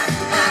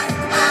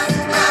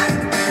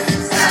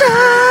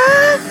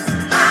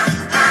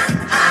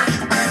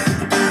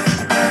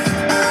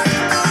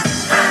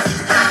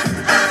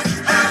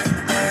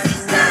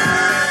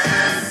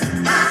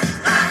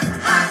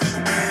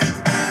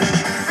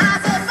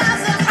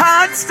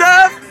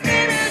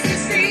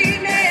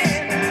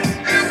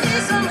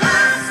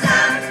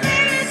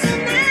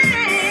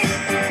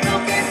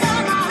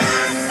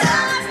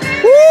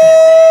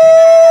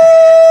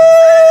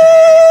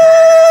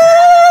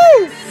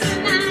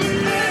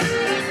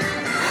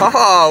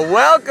Oh,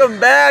 welcome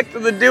back to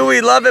the Do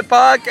We Love It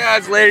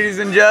podcast, ladies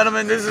and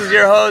gentlemen. This is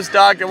your host,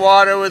 Dr.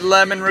 Water with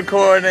Lemon,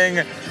 recording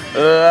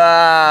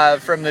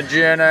live from the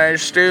GNA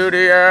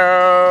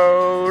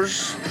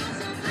studios.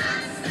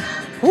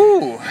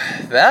 Whew,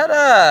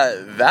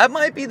 that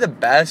might be the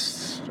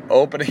best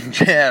opening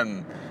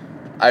jam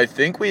I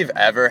think we've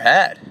ever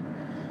had.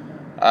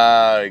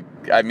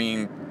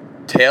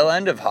 Tail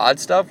end of Hot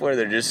Stuff, where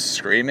they're just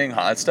screaming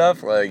hot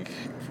stuff, like...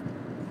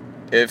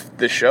 If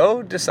the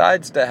show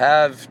decides to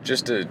have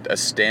just a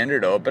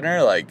standard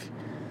opener, like,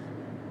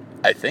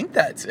 I think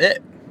that's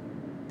it.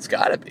 It's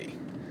gotta be.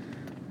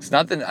 It's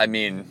nothing,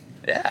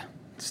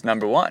 it's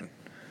number one.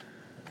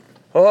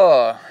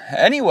 Oh,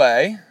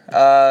 anyway,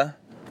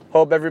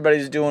 hope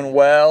everybody's doing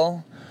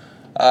well.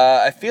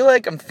 I feel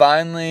like I'm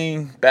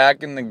finally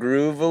back in the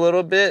groove a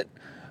little bit.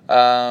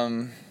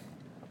 Doing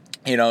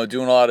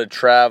a lot of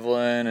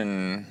traveling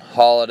and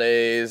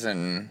holidays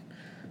and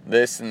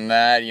this and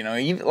that,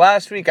 even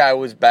last week I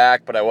was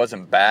back, but I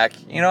wasn't back.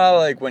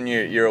 Like when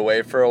you're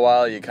away for a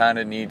while, you kind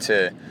of need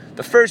to,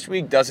 the first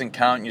week doesn't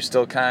count, and you're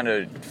still kind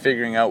of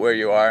figuring out where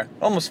you are. It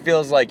almost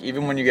feels like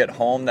even when you get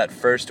home that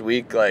first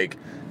week, like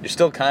you're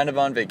still kind of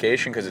on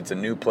vacation because it's a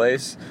new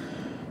place.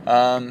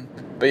 But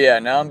yeah,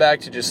 now I'm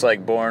back to just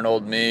like boring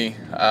old me.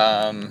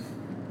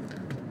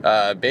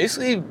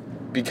 Basically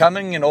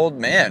becoming an old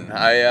man.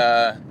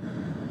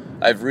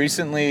 I've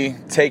recently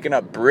taken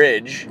up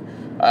bridge.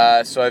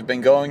 So I've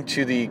been going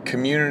to the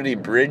Community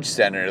Bridge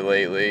Center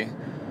lately,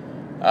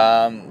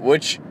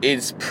 which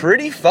is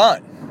pretty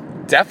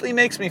fun. Definitely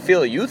makes me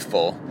feel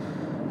youthful.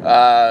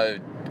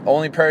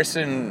 Only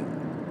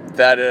person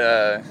that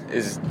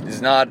is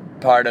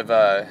not part of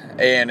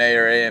ANA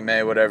or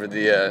AMA, whatever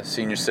the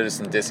senior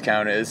citizen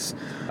discount is.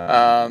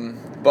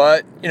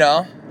 But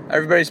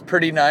everybody's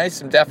pretty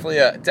nice. I'm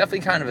definitely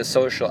kind of a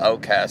social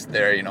outcast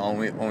there.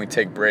 When we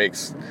take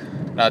breaks,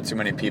 not too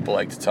many people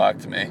like to talk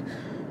to me.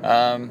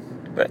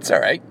 But it's all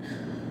right.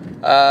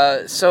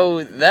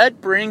 So that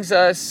brings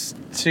us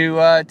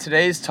to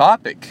today's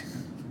topic.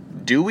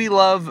 Do we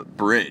love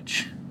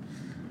bridge?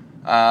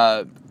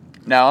 Now,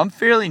 I'm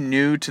fairly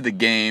new to the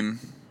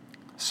game,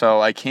 so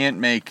I can't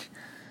make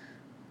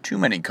too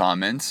many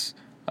comments.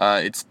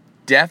 It's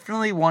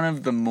definitely one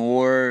of the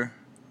more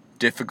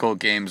difficult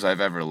games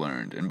I've ever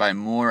learned. And by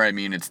more, I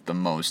mean it's the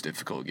most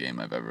difficult game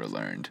I've ever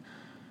learned.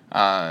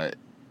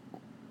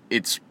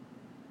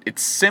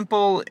 It's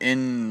simple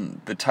in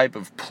the type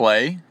of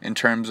play, in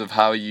terms of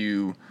how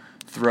you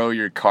throw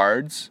your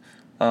cards.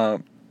 I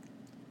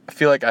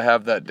feel like I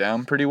have that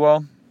down pretty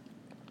well.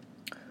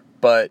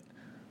 But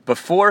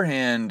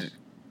beforehand,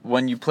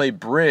 when you play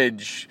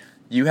bridge,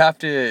 you have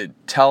to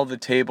tell the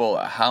table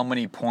how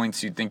many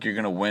points you think you're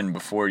going to win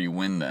before you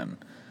win them.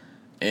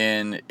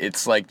 And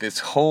it's like this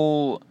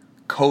whole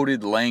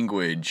coded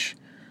language,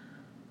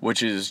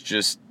 which is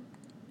just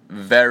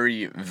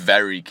very,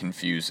 very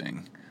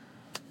confusing.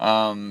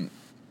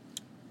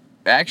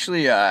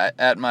 Actually,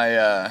 at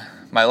my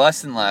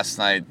lesson last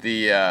night,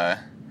 the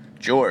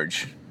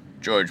George,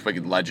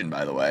 wicked legend,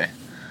 by the way.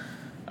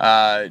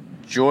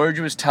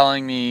 George was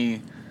telling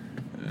me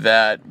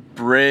that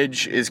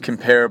bridge is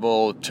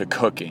comparable to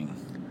cooking,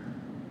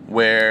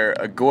 where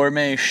a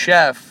gourmet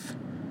chef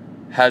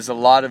has a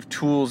lot of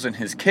tools in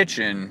his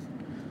kitchen,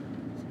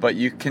 but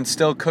you can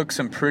still cook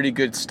some pretty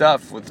good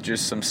stuff with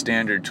just some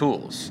standard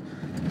tools.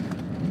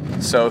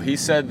 So he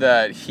said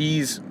that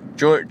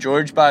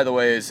George, by the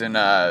way, is in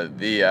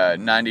the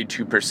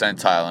 92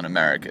 percentile in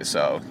America,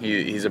 so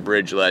he's a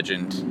bridge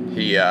legend.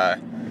 He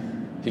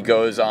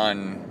goes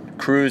on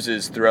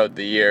cruises throughout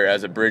the year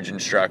as a bridge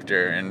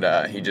instructor, and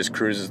he just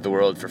cruises the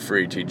world for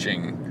free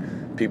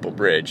teaching people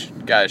bridge.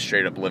 Guy's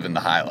straight up living the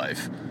high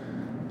life.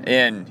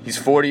 And he's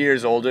 40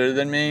 years older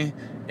than me,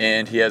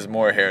 and he has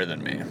more hair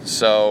than me.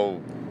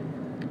 So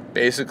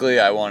basically,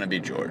 I want to be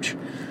George.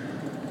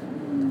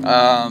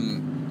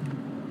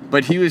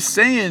 But he was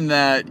saying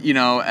that,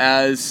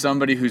 as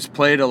somebody who's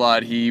played a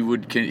lot,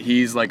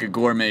 he's like a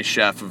gourmet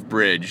chef of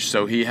bridge,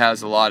 so he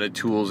has a lot of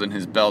tools in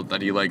his belt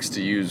that he likes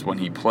to use when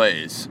he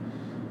plays.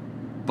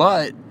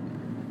 But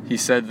he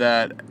said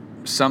that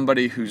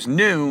somebody who's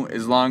new,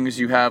 as long as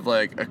you have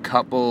like a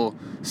couple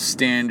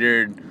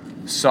standard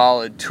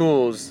solid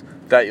tools,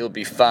 that you'll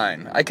be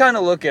fine. I kind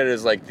of look at it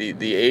as like the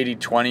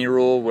 80-20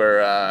 rule,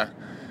 where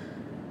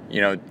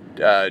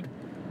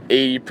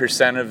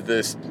 80% of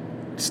this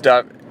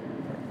stuff...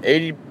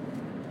 I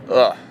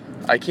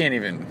can't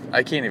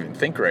even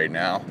think right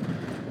now.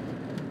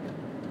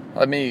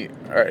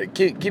 Alright,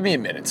 give me a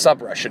minute,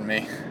 stop rushing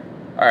me.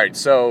 Alright,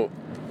 so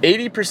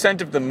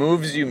 80% of the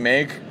moves you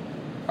make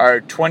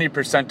are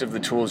 20% of the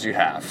tools you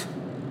have.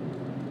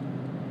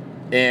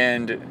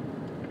 And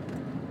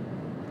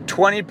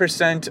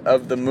 20%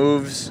 of the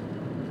moves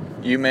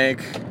you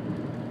make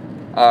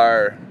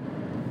are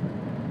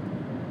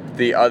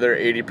the other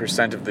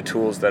 80% of the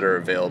tools that are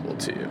available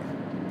to you,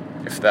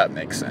 if that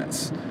makes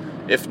sense.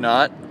 If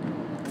not,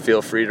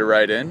 feel free to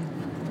write in.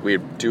 We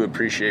do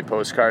appreciate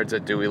postcards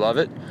at Do We Love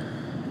It.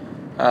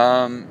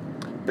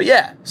 But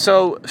yeah,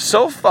 so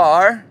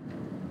far,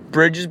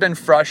 Bridge has been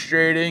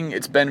frustrating.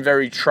 It's been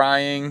very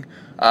trying.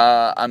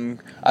 I'm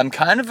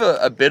kind of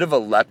a bit of a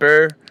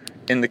leper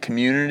in the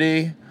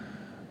community.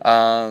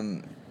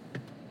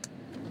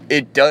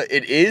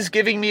 It is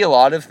giving me a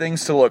lot of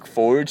things to look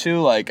forward to.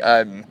 Like,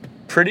 I'm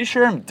pretty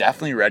sure I'm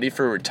definitely ready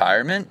for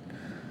retirement.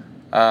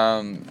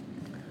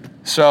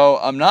 So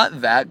I'm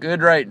not that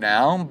good right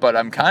now, but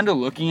I'm kind of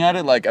looking at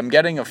it like I'm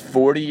getting a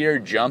 40-year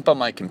jump on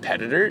my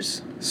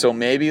competitors. So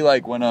maybe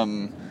like when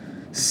I'm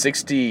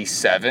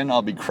 67,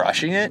 I'll be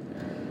crushing it.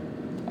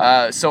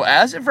 So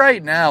as of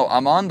right now,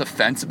 I'm on the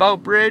fence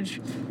about Bridge,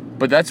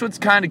 but that's what's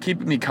kind of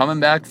keeping me coming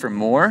back for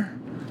more.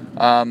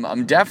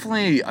 I'm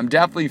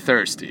definitely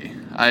thirsty.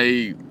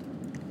 The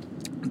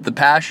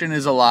passion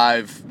is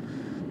alive,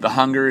 the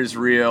hunger is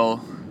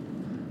real,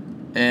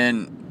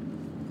 and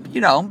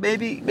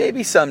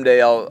maybe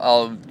someday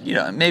I'll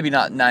maybe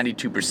not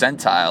 92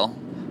 percentile,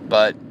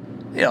 but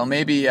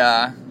maybe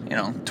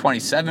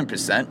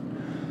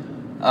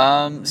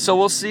 27%. So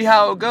we'll see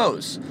how it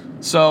goes.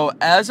 So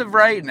as of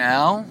right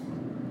now,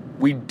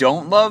 we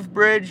don't love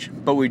Bridge,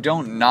 but we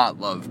don't not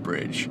love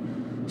Bridge.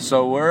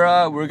 So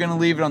we're gonna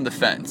leave it on the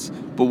fence.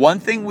 But one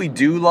thing we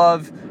do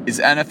love is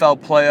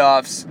NFL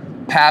playoffs.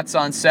 Pats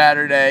on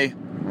Saturday,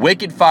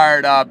 wicked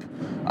fired up.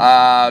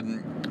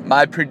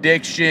 My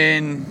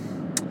prediction,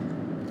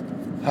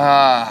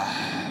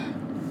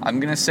 I'm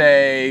gonna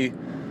say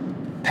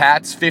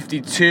Pats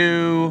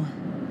 52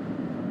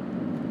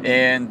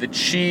 and the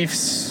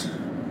Chiefs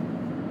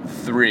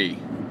 3.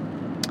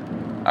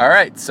 All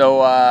right,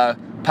 so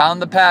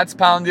pound the Pats,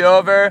 pound the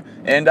over,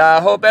 and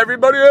I hope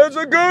everybody has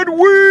a good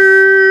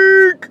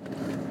week.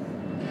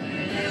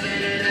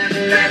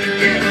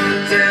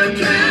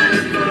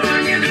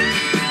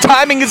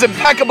 Timing is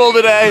impeccable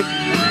today.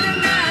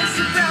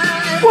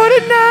 What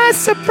a nice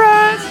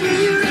surprise.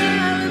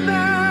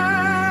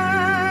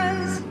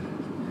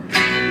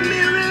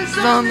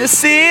 On the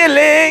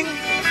ceiling,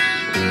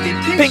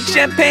 pink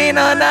champagne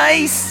on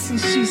ice. And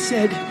she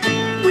said,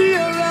 we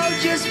are all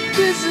just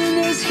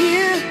prisoners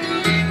here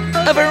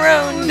of our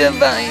own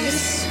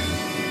device.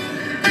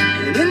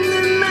 And in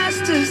the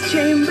master's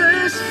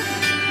chambers,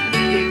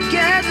 they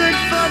gathered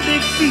for the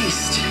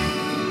feast.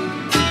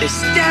 They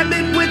stab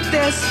it with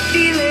their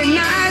stealing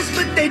eyes,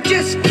 but they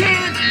just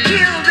can't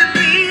kill the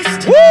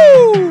beast.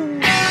 Woo!